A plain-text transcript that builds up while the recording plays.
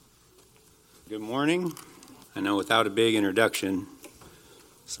Good morning. I know without a big introduction,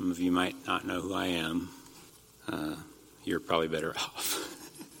 some of you might not know who I am. You're probably better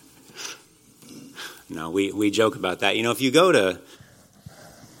off. No, we joke about that. You know, if you go to,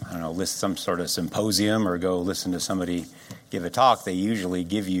 list some sort of symposium or go listen to somebody give a talk, they usually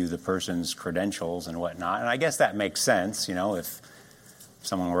give you the person's credentials and whatnot. And I guess that makes sense. You know, if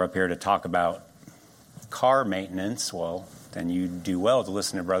someone were up here to talk about car maintenance, well, then you'd do well to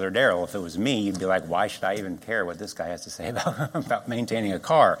listen to Brother Darrell. If it was me, you'd be like, why should I even care what this guy has to say about maintaining a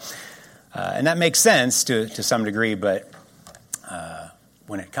car? And that makes sense to some degree, but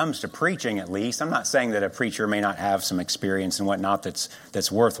when it comes to preaching, at least, I'm not saying that a preacher may not have some experience and whatnot that's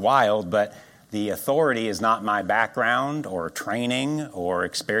worthwhile, but the authority is not my background or training or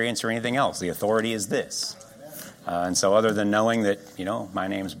experience or anything else. The authority is this. And so other than knowing that, my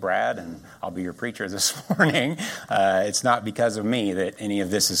name's Brad and I'll be your preacher this morning, it's not because of me that any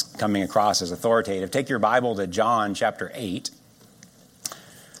of this is coming across as authoritative. Take your Bible to John chapter 8.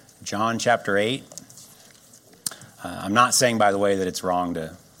 John chapter 8. I'm not saying, by the way, that it's wrong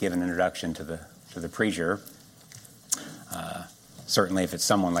to give an introduction to the preacher. Certainly if it's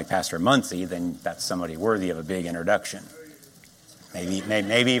someone like Pastor Muncie, then that's somebody worthy of a big introduction.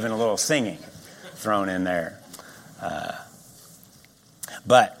 Maybe even a little singing thrown in there.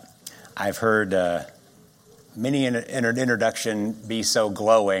 But I've heard many an introduction be so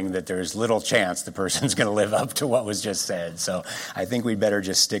glowing that there's little chance the person's going to live up to what was just said. So I think we'd better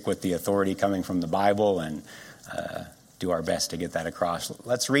just stick with the authority coming from the Bible and do our best to get that across.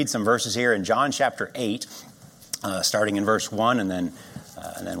 Let's read some verses here in John chapter 8, starting in verse 1, and then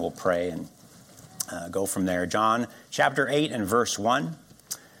we'll pray and go from there. John chapter 8 and verse 1.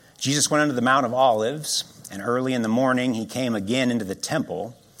 Jesus went unto the Mount of Olives, and early in the morning he came again into the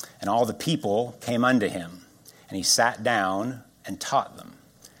temple, and all the people came unto him. And he sat down and taught them.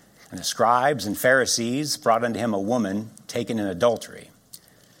 And the scribes and Pharisees brought unto him a woman taken in adultery.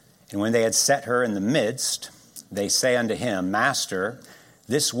 And when they had set her in the midst, they say unto him, Master,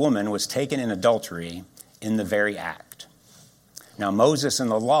 this woman was taken in adultery in the very act. Now Moses in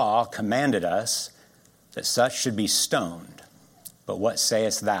the law commanded us that such should be stoned. But what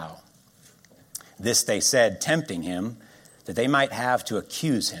sayest thou? This they said, tempting him, that they might have to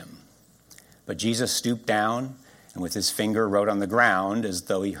accuse him. But Jesus stooped down, and with his finger wrote on the ground, as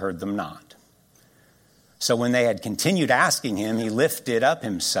though he heard them not. So when they had continued asking him, he lifted up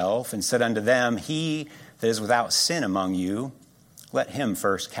himself, and said unto them, He that is without sin among you, let him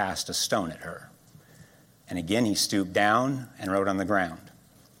first cast a stone at her. And again he stooped down, and wrote on the ground.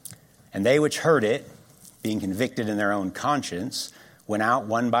 And they which heard it, being convicted in their own conscience, went out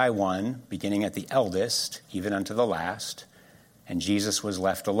one by one, beginning at the eldest, even unto the last, and Jesus was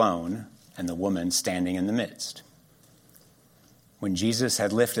left alone, and the woman standing in the midst. When Jesus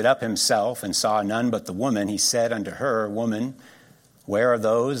had lifted up himself and saw none but the woman, he said unto her, Woman, where are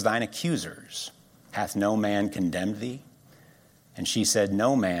those thine accusers? Hath no man condemned thee? And she said,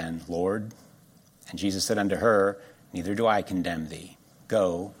 No man, Lord. And Jesus said unto her, Neither do I condemn thee.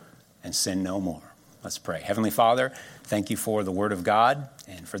 Go and sin no more. Let's pray. Heavenly Father, thank you for the Word of God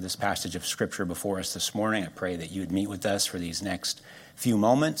and for this passage of Scripture before us this morning. I pray that you would meet with us for these next few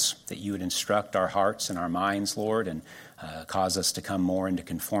moments, that you would instruct our hearts and our minds, Lord, and cause us to come more into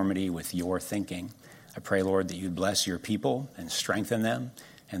conformity with your thinking. I pray, Lord, that you'd bless your people and strengthen them,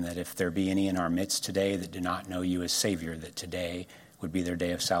 and that if there be any in our midst today that do not know you as Savior, that today would be their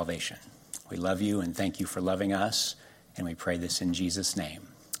day of salvation. We love you and thank you for loving us, and we pray this in Jesus' name.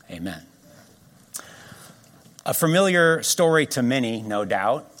 Amen. A familiar story to many, no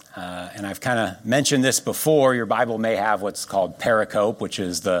doubt, and I've kind of mentioned this before. Your Bible may have what's called pericope, which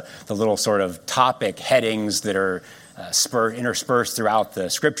is the little sort of topic headings that are interspersed throughout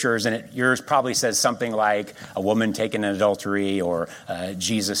the Scriptures, and yours probably says something like a woman taken in adultery, or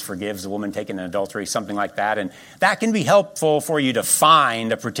Jesus forgives a woman taken in adultery, something like that. And that can be helpful for you to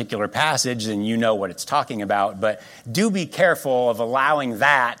find a particular passage and you know what it's talking about, but do be careful of allowing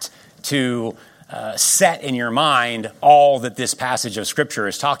that to set in your mind all that this passage of Scripture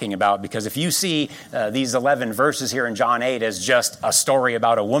is talking about, because if you see these 11 verses here in John 8 as just a story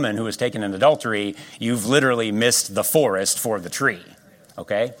about a woman who was taken in adultery, you've literally missed the forest for the tree,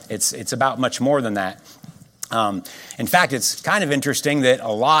 okay? It's about much more than that. In fact, it's kind of interesting that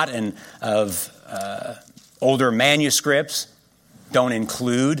a lot of older manuscripts don't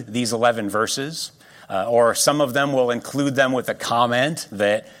include these 11 verses, or some of them will include them with a comment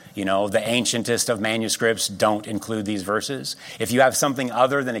that the ancientest of manuscripts don't include these verses. If you have something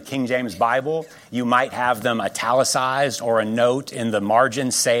other than a King James Bible, you might have them italicized or a note in the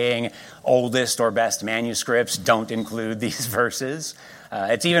margin saying oldest or best manuscripts don't include these verses.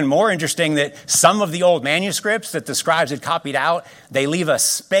 It's even more interesting that some of the old manuscripts that the scribes had copied out, they leave a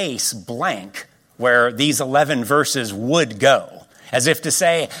space blank where these 11 verses would go, as if to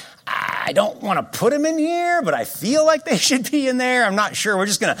say, I don't want to put them in here, but I feel like they should be in there. I'm not sure. We're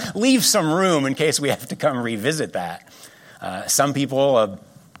just going to leave some room in case we have to come revisit that. Some people,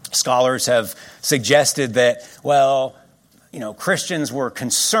 scholars have suggested that, well, Christians were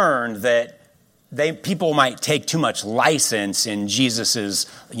concerned that people might take too much license in Jesus's,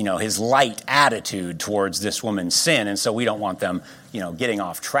 his light attitude towards this woman's sin, and so we don't want them, getting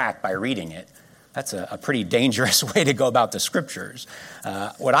off track by reading it. That's a pretty dangerous way to go about the scriptures.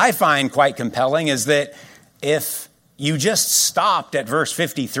 What I find quite compelling is that if you just stopped at verse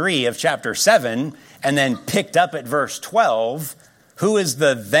 53 of chapter 7 and then picked up at verse 12, who is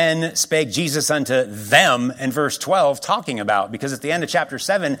the then spake Jesus unto them in verse 12 talking about? Because at the end of chapter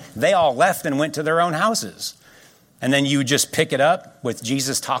 7, they all left and went to their own houses. And then you just pick it up with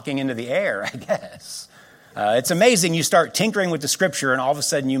Jesus talking into the air, I guess. It's amazing. You start tinkering with the scripture and all of a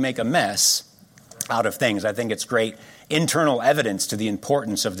sudden you make a mess out of things. I think it's great internal evidence to the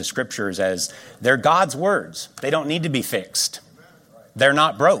importance of the scriptures as they're God's words. They don't need to be fixed. They're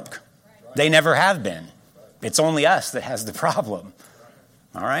not broke. They never have been. It's only us that has the problem.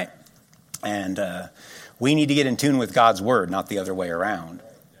 All right? And we need to get in tune with God's word, not the other way around.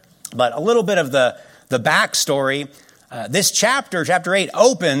 But a little bit of the backstory. This chapter 8,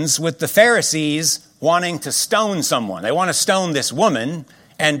 opens with the Pharisees wanting to stone someone. They want to stone this woman.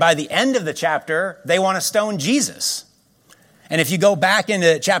 And by the end of the chapter, they want to stone Jesus. And if you go back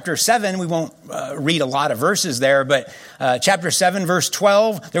into chapter 7, we won't read a lot of verses there, but chapter 7, verse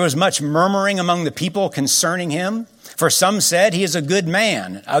 12, there was much murmuring among the people concerning him. For some said, he is a good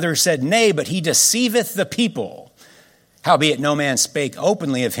man. Others said, nay, but he deceiveth the people. Howbeit no man spake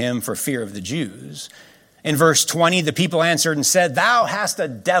openly of him for fear of the Jews. In verse 20, the people answered and said, thou hast a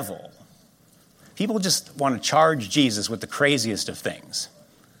devil. People just want to charge Jesus with the craziest of things,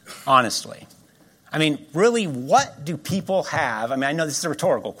 honestly. I mean, really, what do people have? I mean, I know this is a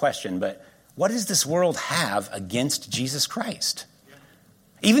rhetorical question, but what does this world have against Jesus Christ?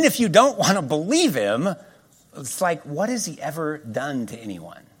 Even if you don't want to believe him, it's like, what has he ever done to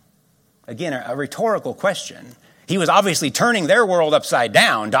anyone? Again, a rhetorical question. He was obviously turning their world upside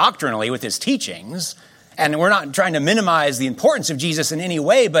down doctrinally with his teachings. And we're not trying to minimize the importance of Jesus in any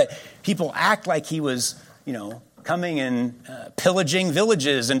way, but people act like he was, coming and pillaging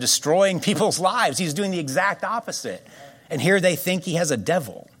villages and destroying people's lives. He's doing the exact opposite. And here they think he has a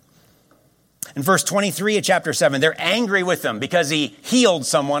devil. In verse 23 of chapter 7, they're angry with him because he healed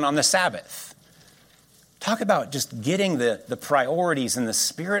someone on the Sabbath. Talk about just getting the priorities and the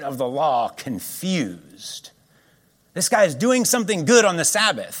spirit of the law confused. This guy is doing something good on the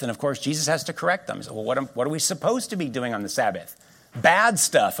Sabbath. And of course, Jesus has to correct them. He said, well, what are we supposed to be doing on the Sabbath? Bad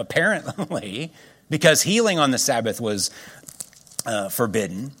stuff, apparently, because healing on the Sabbath was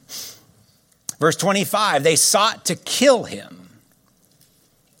forbidden. Verse 25, they sought to kill him.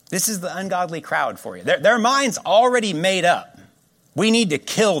 This is the ungodly crowd for you. Their mind's already made up. We need to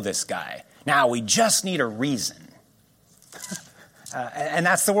kill this guy. Now, we just need a reason. And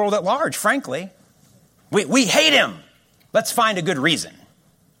that's the world at large, frankly. We hate him. Let's find a good reason.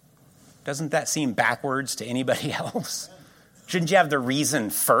 Doesn't that seem backwards to anybody else? Shouldn't you have the reason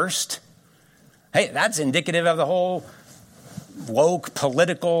first? Hey, that's indicative of the whole woke,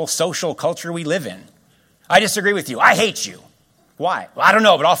 political, social culture we live in. I disagree with you. I hate you. Why? Well, I don't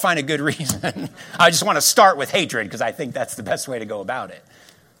know, but I'll find a good reason. I just want to start with hatred because I think that's the best way to go about it.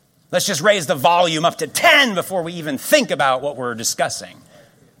 Let's just raise the volume up to 10 before we even think about what we're discussing.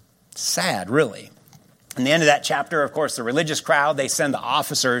 Sad, really. In the end of that chapter, of course, the religious crowd, they send the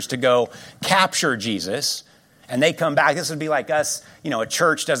officers to go capture Jesus. And they come back. This would be like us, a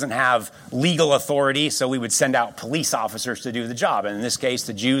church doesn't have legal authority, so we would send out police officers to do the job. And in this case,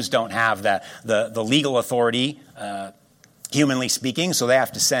 the Jews don't have the legal authority, humanly speaking, so they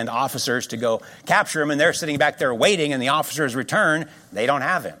have to send officers to go capture him. And they're sitting back there waiting, and the officers return. They don't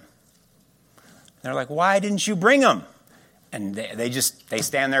have him. They're like, why didn't you bring him? And they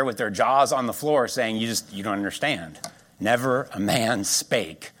stand there with their jaws on the floor saying, you don't understand. Never a man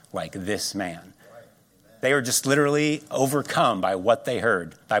spake like this man. They were just literally overcome by what they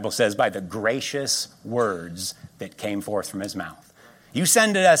heard. The Bible says by the gracious words that came forth from his mouth. You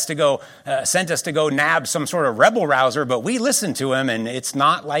sent us to go nab some sort of rebel rouser, but we listened to him and it's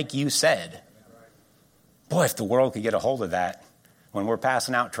not like you said. Boy, if the world could get a hold of that when we're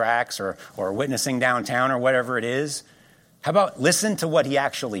passing out tracts or witnessing downtown or whatever it is. How about listen to what he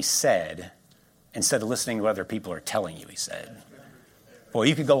actually said instead of listening to what other people are telling you he said? Boy,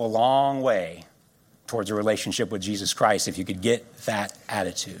 you could go a long way towards a relationship with Jesus Christ if you could get that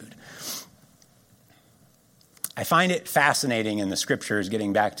attitude. I find it fascinating in the scriptures,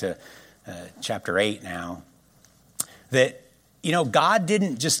 getting back to chapter 8 now, that, God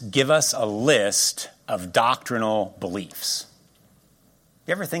didn't just give us a list of doctrinal beliefs.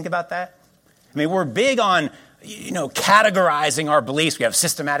 You ever think about that? I mean, we're big on, categorizing our beliefs. We have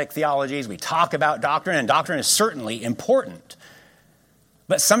systematic theologies. We talk about doctrine, and doctrine is certainly important.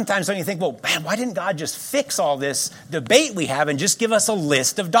 But sometimes don't you think, well, man, why didn't God just fix all this debate we have and just give us a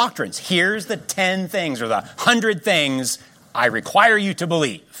list of doctrines? Here's the 10 things or the 100 things I require you to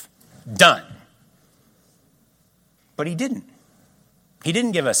believe. Done. But he didn't. He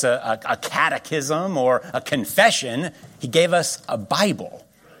didn't give us a catechism or a confession. He gave us a Bible.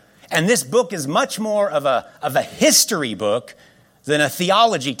 And this book is much more of a history book than a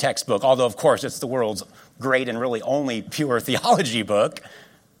theology textbook, although, of course, it's the world's great and really only pure theology book.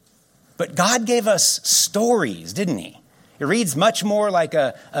 But God gave us stories, didn't he? It reads much more like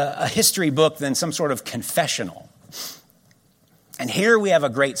a history book than some sort of confessional. And here we have a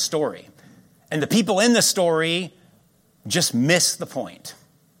great story. And the people in the story just miss the point.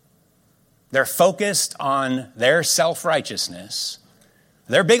 They're focused on their self-righteousness.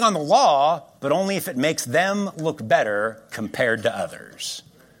 They're big on the law, but only if it makes them look better compared to others.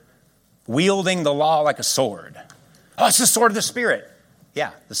 Wielding the law like a sword. Oh, it's the sword of the Spirit.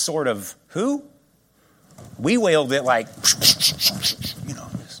 Yeah, the sword of who? We wield it like,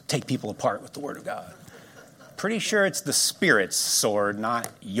 just take people apart with the word of God. Pretty sure it's the Spirit's sword, not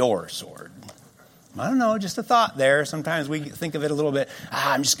your sword. I don't know, just a thought there. Sometimes we think of it a little bit,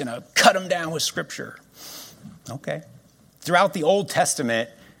 I'm just going to cut them down with Scripture. Okay. Throughout the Old Testament,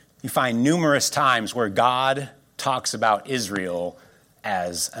 you find numerous times where God talks about Israel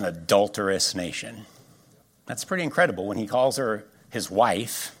as an adulterous nation. That's pretty incredible. When he calls her his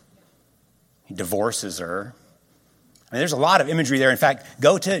wife, he divorces her. I mean, there's a lot of imagery there. In fact,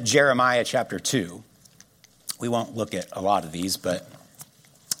 go to Jeremiah chapter 2. We won't look at a lot of these, but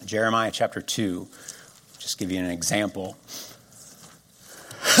Jeremiah chapter 2, just give you an example.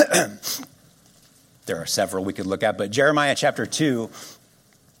 There are several we could look at, but Jeremiah chapter 2,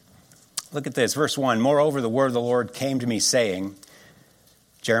 look at this, verse 1. Moreover, the word of the Lord came to me, saying,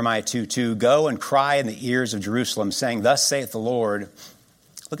 Jeremiah 2:2, go and cry in the ears of Jerusalem, saying, thus saith the Lord.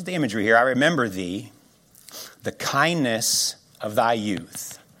 Look at the imagery here. I remember thee, the kindness of thy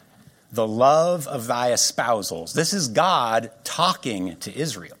youth, the love of thy espousals. This is God talking to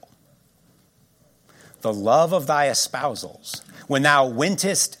Israel. The love of thy espousals, when thou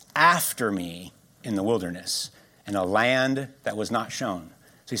wentest after me in the wilderness, in a land that was not shown.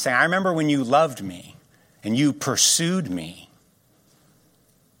 So he's saying, I remember when you loved me and you pursued me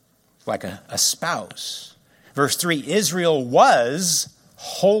like a spouse. Verse 3, Israel was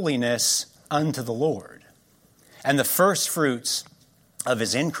holiness unto the Lord, and the first fruits of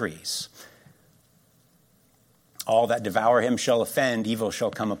his increase. All that devour him shall offend, evil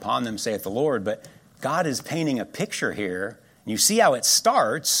shall come upon them, saith the Lord. But God is painting a picture here. And you see how it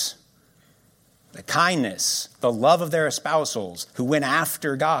starts. The kindness, the love of their espousals who went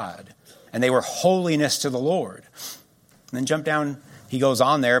after God. And they were holiness to the Lord. And then jump down, he goes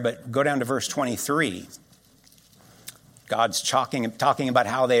on there, but go down to verse 23. God's talking about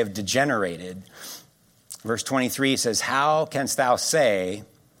how they have degenerated. Verse 23 says, how canst thou say,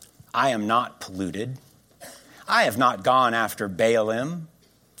 I am not polluted? I have not gone after Baalim.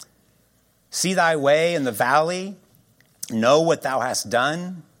 See thy way in the valley. Know what thou hast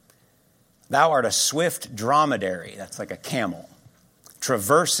done. Thou art a swift dromedary. That's like a camel.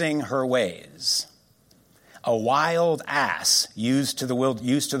 Traversing her ways. A wild ass used to the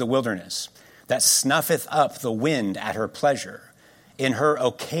wilderness, that snuffeth up the wind at her pleasure. In her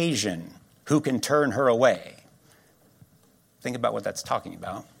occasion, who can turn her away? Think about what that's talking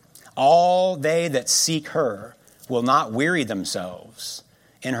about. All they that seek her will not weary themselves.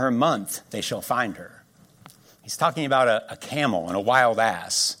 In her month they shall find her. He's talking about a camel and a wild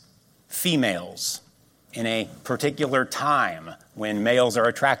ass, females, in a particular time when males are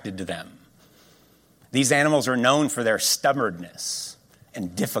attracted to them. These animals are known for their stubbornness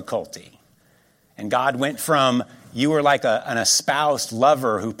and difficulty. And God went from, you were like an espoused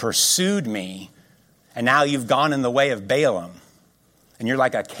lover who pursued me, and now you've gone in the way of Balaam. And you're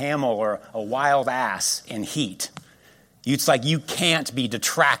like a camel or a wild ass in heat. It's like you can't be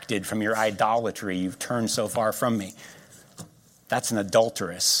detracted from your idolatry. You've turned so far from me. That's an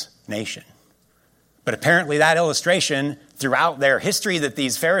adulterous nation. But apparently that illustration throughout their history that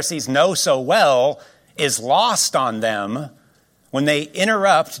these Pharisees know so well is lost on them when they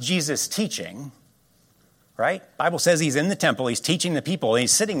interrupt Jesus' teaching, right? The Bible says he's in the temple, he's teaching the people, and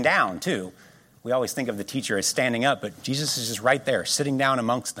he's sitting down too. We always think of the teacher as standing up, but Jesus is just right there, sitting down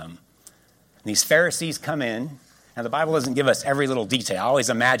amongst them. And these Pharisees come in. Now, the Bible doesn't give us every little detail. I always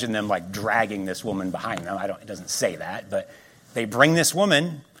imagine them like dragging this woman behind them. It doesn't say that, but they bring this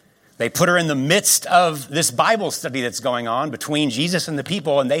woman. They put her in the midst of this Bible study that's going on between Jesus and the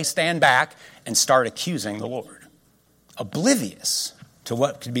people, and they stand back and start accusing the Lord, oblivious to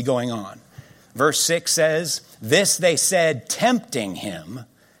what could be going on. Verse 6 says, "This they said, tempting him,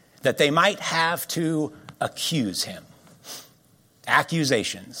 that they might have to accuse him."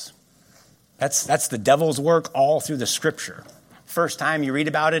 Accusations. That's the devil's work all through the scripture. First time you read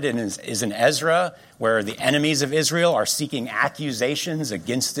about it is in Ezra, where the enemies of Israel are seeking accusations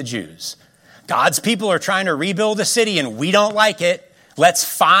against the Jews. God's people are trying to rebuild a city and we don't like it. Let's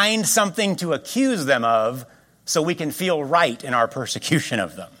find something to accuse them of so we can feel right in our persecution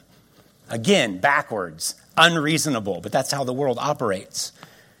of them. Again, backwards, unreasonable, but that's how the world operates.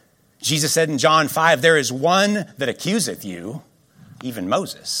 Jesus said in John 5, "There is one that accuseth you, even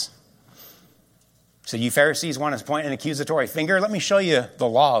Moses." So you Pharisees want to point an accusatory finger? Let me show you the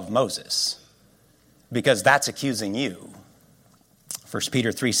law of Moses, because that's accusing you. 1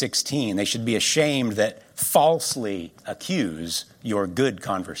 Peter 3:16, "They should be ashamed that falsely accuse your good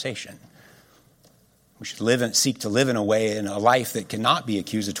conversation." We should seek to live in a life that cannot be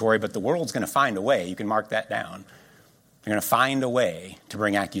accusatory, but the world's going to find a way. You can mark that down. They're going to find a way to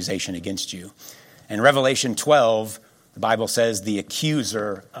bring accusation against you. In Revelation 12, the Bible says the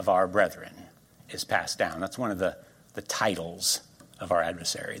accuser of our brethren is passed down. That's one of the titles of our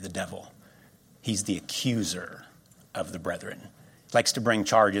adversary, the devil. He's the accuser of the brethren. He likes to bring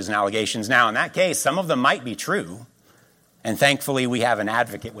charges and allegations. Now, in that case, some of them might be true. And thankfully, we have an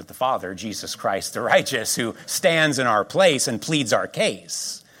advocate with the Father, Jesus Christ the righteous, who stands in our place and pleads our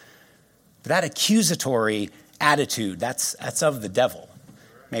case. But that accusatory attitude, that's of the devil.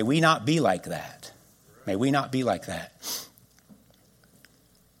 May we not be like that. May we not be like that.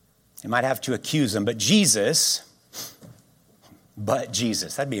 You might have to accuse them, but Jesus,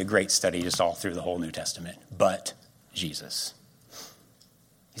 that'd be a great study just all through the whole New Testament. But Jesus.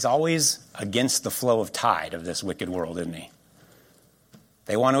 He's always against the flow of tide of this wicked world, isn't he?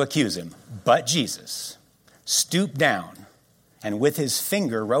 They want to accuse him, but Jesus stooped down and with his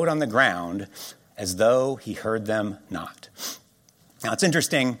finger wrote on the ground as though he heard them not. Now, it's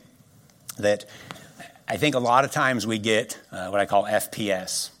interesting that I think a lot of times we get what I call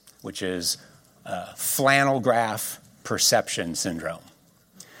FPS, which is flannel graph perception syndrome.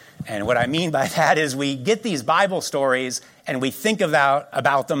 And what I mean by that is we get these Bible stories and we think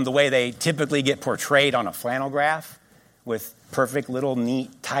about them the way they typically get portrayed on a flannel graph, with perfect little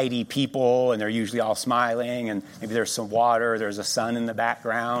neat, tidy people, and they're usually all smiling, and maybe there's some water, there's a sun in the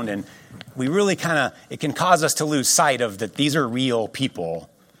background, and we really it can cause us to lose sight of that these are real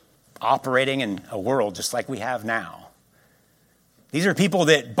people operating in a world just like we have now. These are people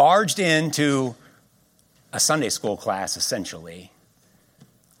that barged into a Sunday school class, essentially,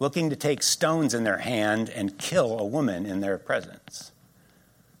 looking to take stones in their hand and kill a woman in their presence.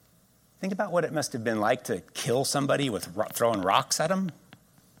 Think about what it must have been like to kill somebody with throwing rocks at them.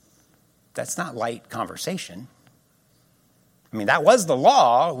 That's not light conversation. I mean, that was the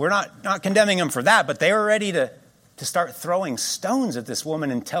law. We're not condemning them for that, but they were ready to start throwing stones at this woman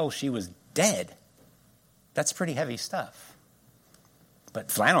until she was dead. That's pretty heavy stuff.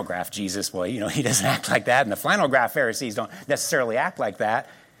 But flannel graph Jesus, well, he doesn't act like that. And the flannel graph Pharisees don't necessarily act like that.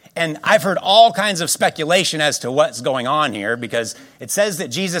 And I've heard all kinds of speculation as to what's going on here, because it says that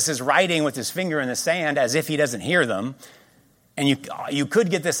Jesus is writing with his finger in the sand as if he doesn't hear them. And you could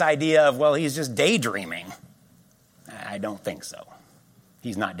get this idea of, well, he's just daydreaming. I don't think so.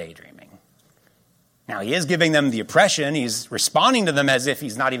 He's not daydreaming. Now, he is giving them the impression. He's responding to them as if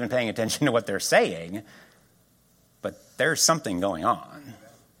he's not even paying attention to what they're saying. But there's something going on.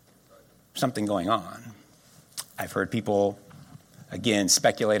 Something going on. I've heard people, again,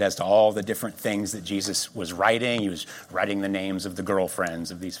 speculate as to all the different things that Jesus was writing. He was writing the names of the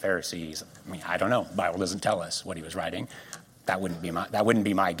girlfriends of these Pharisees. I mean, I don't know. The Bible doesn't tell us what he was writing. That wouldn't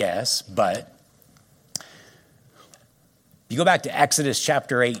be my guess. But you go back to Exodus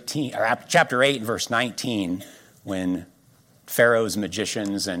chapter 8 and verse 19, when Pharaoh's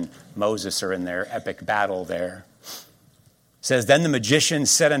magicians and Moses are in their epic battle there. It says, "Then the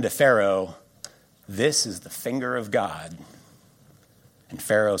magicians said unto Pharaoh, This is the finger of God. And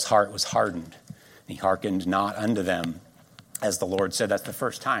Pharaoh's heart was hardened. And he hearkened not unto them, as the Lord said." That's the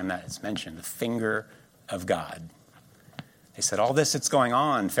first time that it's mentioned, the finger of God. They said, "All this that's going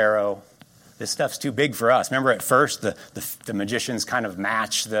on, Pharaoh, this stuff's too big for us." Remember, at first the magicians kind of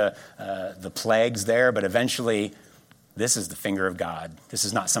matched the plagues there, but eventually This is the finger of God. This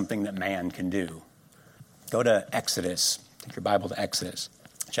is not something that man can do. Go to Exodus. Take your Bible to Exodus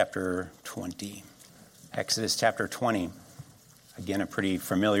chapter 20. Exodus chapter 20. Again, a pretty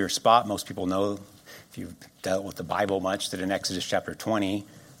familiar spot. Most people know, if you've dealt with the Bible much, that in Exodus chapter 20,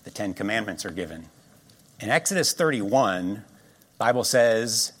 the Ten Commandments are given. In Exodus 31, the Bible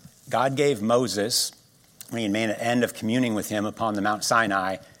says, God gave Moses, when he had made an end of communing with him upon the Mount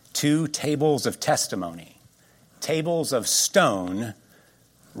Sinai, 2 tables of testimony, tables of stone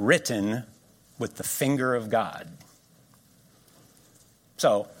written with the finger of God.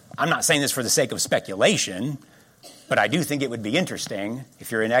 So, I'm not saying this for the sake of speculation, but I do think it would be interesting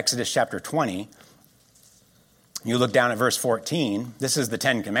if you're in Exodus chapter 20, you look down at verse 14, this is the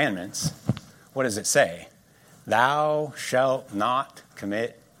 10 Commandments. What does it say? Thou shalt not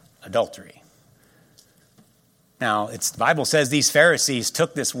commit adultery. Now, the Bible says these Pharisees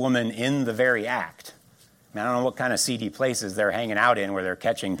took this woman in the very act. I don't know what kind of seedy places they're hanging out in where they're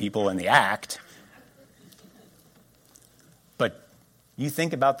catching people in the act. But you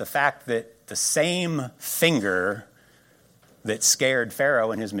think about the fact that the same finger that scared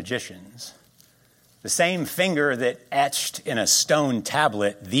Pharaoh and his magicians, the same finger that etched in a stone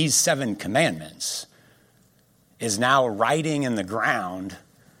tablet these 7 commandments, is now writing in the ground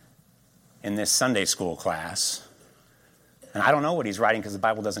in this Sunday school class. And I don't know what he's writing because the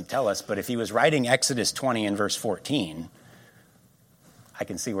Bible doesn't tell us, but if he was writing Exodus 20 and verse 14, I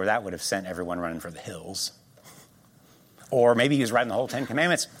can see where that would have sent everyone running for the hills. Or maybe he was writing the whole 10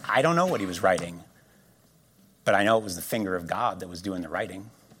 Commandments. I don't know what he was writing, but I know it was the finger of God that was doing the writing.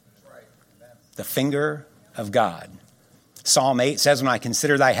 The finger of God. Psalm 8 says, when I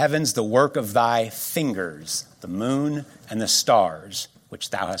consider thy heavens, the work of thy fingers, the moon and the stars,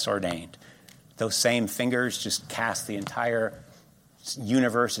 which thou hast ordained. Those same fingers just cast the entire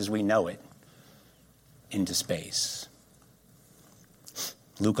universe as we know it into space.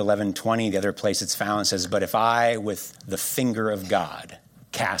 Luke 11:20, the other place it's found, says, but if I with the finger of God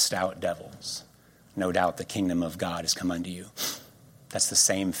cast out devils, no doubt the kingdom of God has come unto you. That's the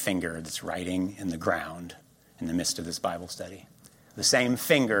same finger that's writing in the ground in the midst of this Bible study. The same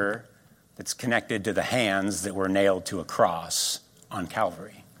finger that's connected to the hands that were nailed to a cross on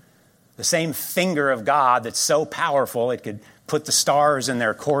Calvary. The same finger of God that's so powerful it could put the stars in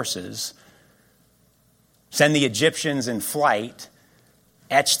their courses, send the Egyptians in flight,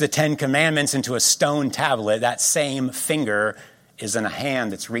 etch the 10 Commandments into a stone tablet. That same finger is in a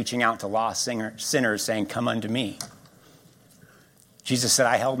hand that's reaching out to lost sinners saying, come unto me. Jesus said,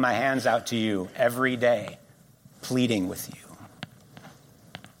 I held my hands out to you every day, pleading with you.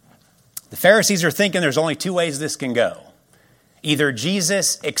 The Pharisees are thinking there's only 2 ways this can go. Either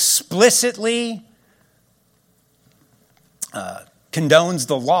Jesus explicitly condones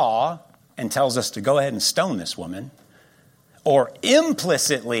the law and tells us to go ahead and stone this woman, or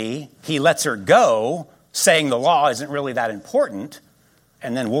implicitly he lets her go, saying the law isn't really that important,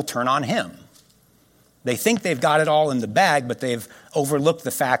 and then we'll turn on him. They think they've got it all in the bag, but they've overlooked the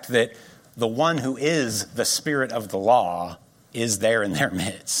fact that the one who is the spirit of the law is there in their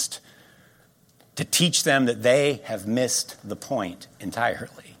midst to teach them that they have missed the point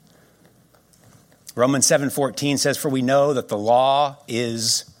entirely. Romans 7:14 says, for we know that the law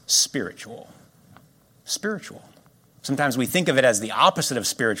is spiritual. Spiritual. Sometimes we think of it as the opposite of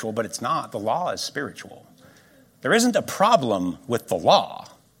spiritual, but it's not. The law is spiritual. There isn't a problem with the law.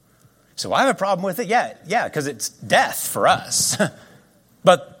 So I have a problem with it? Yeah, because it's death for us.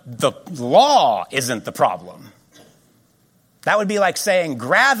 But the law isn't the problem. That would be like saying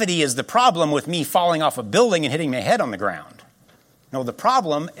gravity is the problem with me falling off a building and hitting my head on the ground. No, the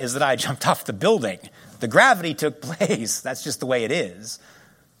problem is that I jumped off the building. The gravity took place. That's just the way it is.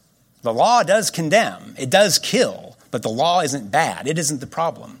 The law does condemn. It does kill. But the law isn't bad. It isn't the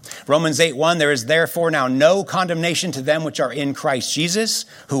problem. Romans 8:1, there is therefore now no condemnation to them which are in Christ Jesus,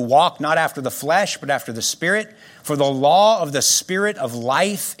 who walk not after the flesh, but after the Spirit. For the law of the Spirit of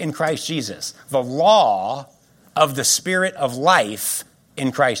life in Christ Jesus. The law of the Spirit of life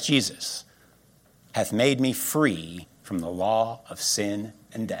in Christ Jesus hath made me free from the law of sin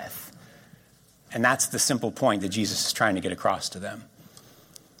and death. And that's the simple point that Jesus is trying to get across to them.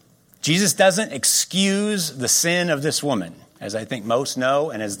 Jesus doesn't excuse the sin of this woman, as I think most know,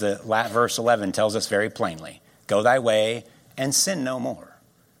 and as the verse 11 tells us very plainly. Go thy way and sin no more.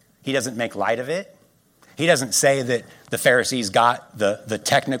 He doesn't make light of it. He doesn't say that the Pharisees got the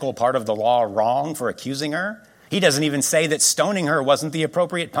technical part of the law wrong for accusing her. He doesn't even say that stoning her wasn't the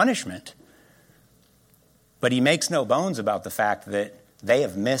appropriate punishment. But he makes no bones about the fact that they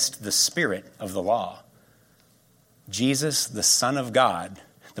have missed the spirit of the law. Jesus, the Son of God,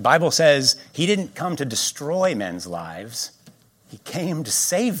 The Bible says he didn't come to destroy men's lives. He came to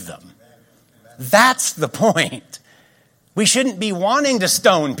save them. That's the point. We shouldn't be wanting to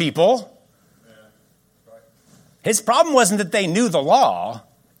stone people. His problem wasn't that they knew the law.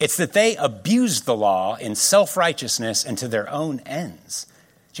 It's that they abused the law in self-righteousness and to their own ends.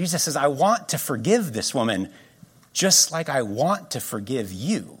 Jesus says, I want to forgive this woman just like I want to forgive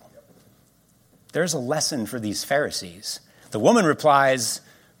you. There's a lesson for these Pharisees. The woman replies,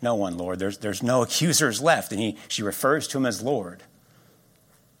 no one, Lord. There's no accusers left. And she refers to him as Lord.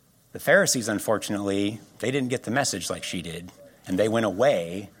 The Pharisees, unfortunately, they didn't get the message like she did. And they went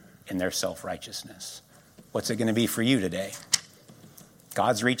away in their self-righteousness. What's it going to be for you today?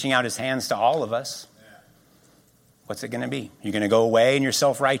 God's reaching out his hands to all of us. What's it going to be? You're going to go away in your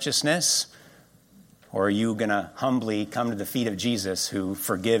self-righteousness? Or are you going to humbly come to the feet of Jesus, who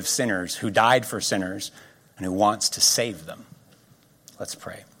forgives sinners, who died for sinners, and who wants to save them? Let's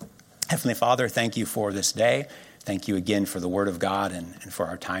pray. Heavenly Father, thank you for this day. Thank you again for the word of God and for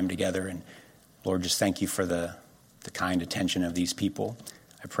our time together. And Lord, just thank you for the kind attention of these people.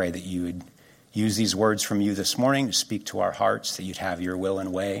 I pray that you would use these words from you this morning to speak to our hearts, that you'd have your will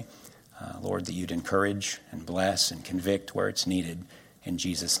and way. Lord, that you'd encourage and bless and convict where it's needed. In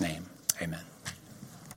Jesus' name, amen.